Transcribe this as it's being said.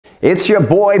It's your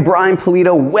boy, Brian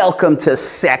Pulido. Welcome to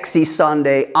Sexy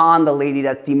Sunday on the Lady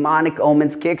Death Demonic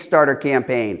Omens Kickstarter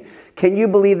campaign. Can you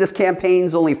believe this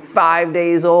campaign's only 5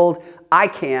 days old? I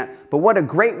can't, but what a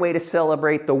great way to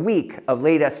celebrate the week of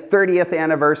Lady Death's 30th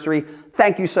anniversary.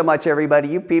 Thank you so much, everybody.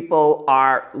 You people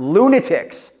are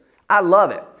lunatics. I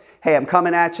love it. Hey, I'm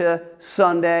coming at you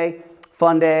Sunday,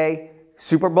 fun day,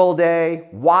 Super Bowl day,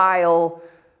 while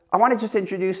I want to just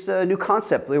introduce a new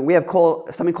concept. We have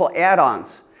something called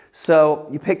add-ons. So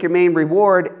you pick your main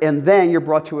reward and then you're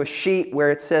brought to a sheet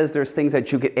where it says there's things that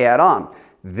you could add on.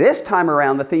 This time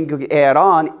around, the thing you could add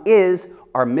on is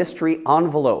our mystery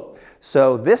envelope.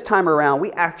 So this time around,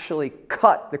 we actually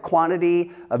cut the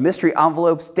quantity of mystery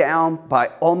envelopes down by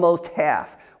almost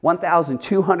half.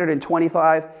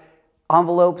 1,225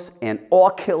 envelopes and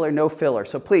all killer, no filler.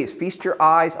 So please feast your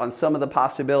eyes on some of the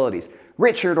possibilities.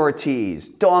 Richard Ortiz,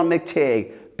 Dawn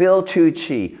McTigg, Bill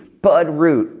Tucci, Bud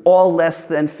Root, all less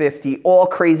than 50, all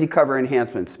crazy cover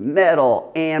enhancements,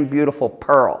 metal and beautiful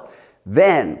pearl.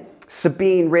 Then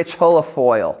Sabine Rich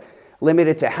Holofoil,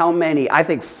 limited to how many? I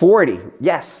think 40,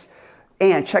 yes.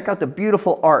 And check out the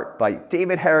beautiful art by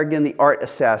David Harrigan, the art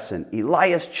assassin,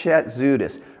 Elias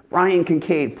Chat-Zudis, Ryan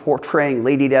Kincaid portraying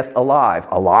Lady Death alive.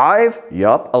 Alive?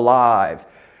 Yup, alive.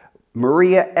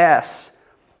 Maria S.,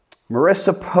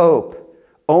 Marissa Pope,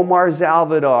 Omar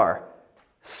Zalvadar,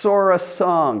 Sora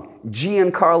Sung,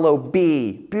 Giancarlo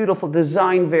B., beautiful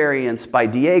design variants by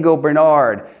Diego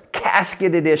Bernard,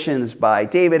 casket editions by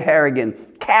David Harrigan,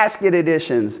 casket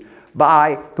editions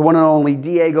by the one and only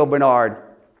Diego Bernard.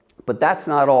 But that's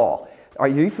not all. Are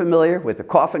you familiar with the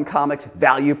Coffin Comics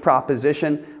value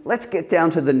proposition? Let's get down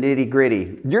to the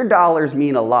nitty-gritty. Your dollars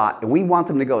mean a lot, and we want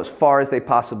them to go as far as they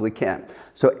possibly can.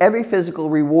 So every physical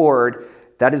reward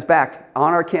that is backed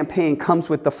on our campaign comes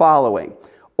with the following: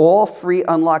 all free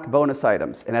unlocked bonus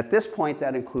items. And at this point,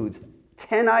 that includes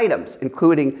 10 items,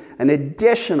 including an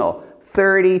additional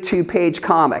 32-page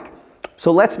comic.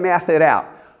 So let's math it out.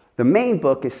 The main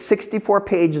book is 64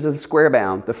 pages of square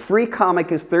bound. The free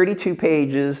comic is 32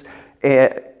 pages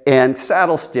and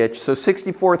saddle stitch. So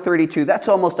 64, 32, that's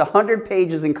almost 100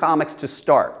 pages in comics to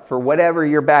start for whatever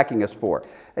you're backing us for.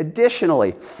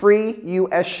 Additionally, free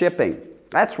US shipping.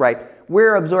 That's right.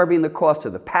 We're absorbing the cost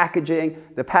of the packaging,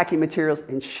 the packing materials,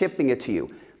 and shipping it to you.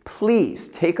 Please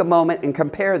take a moment and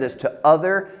compare this to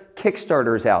other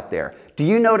Kickstarters out there. Do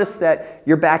you notice that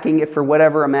you're backing it for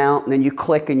whatever amount, and then you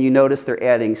click and you notice they're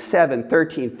adding $7,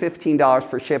 $13, $15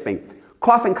 for shipping?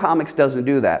 Coffin Comics doesn't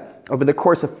do that. Over the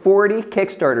course of 40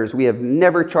 Kickstarters, we have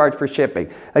never charged for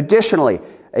shipping. Additionally,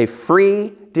 a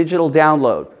free digital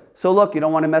download. So look, you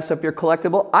don't want to mess up your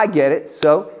collectible. I get it.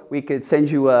 So we could send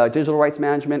you a digital rights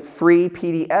management free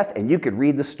PDF and you could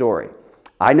read the story.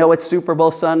 I know it's Super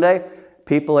Bowl Sunday.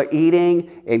 People are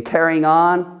eating and carrying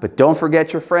on, but don't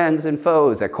forget your friends and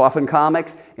foes at Coffin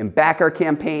Comics and back our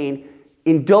campaign.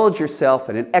 Indulge yourself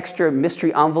in an extra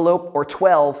mystery envelope or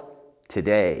 12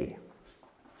 today.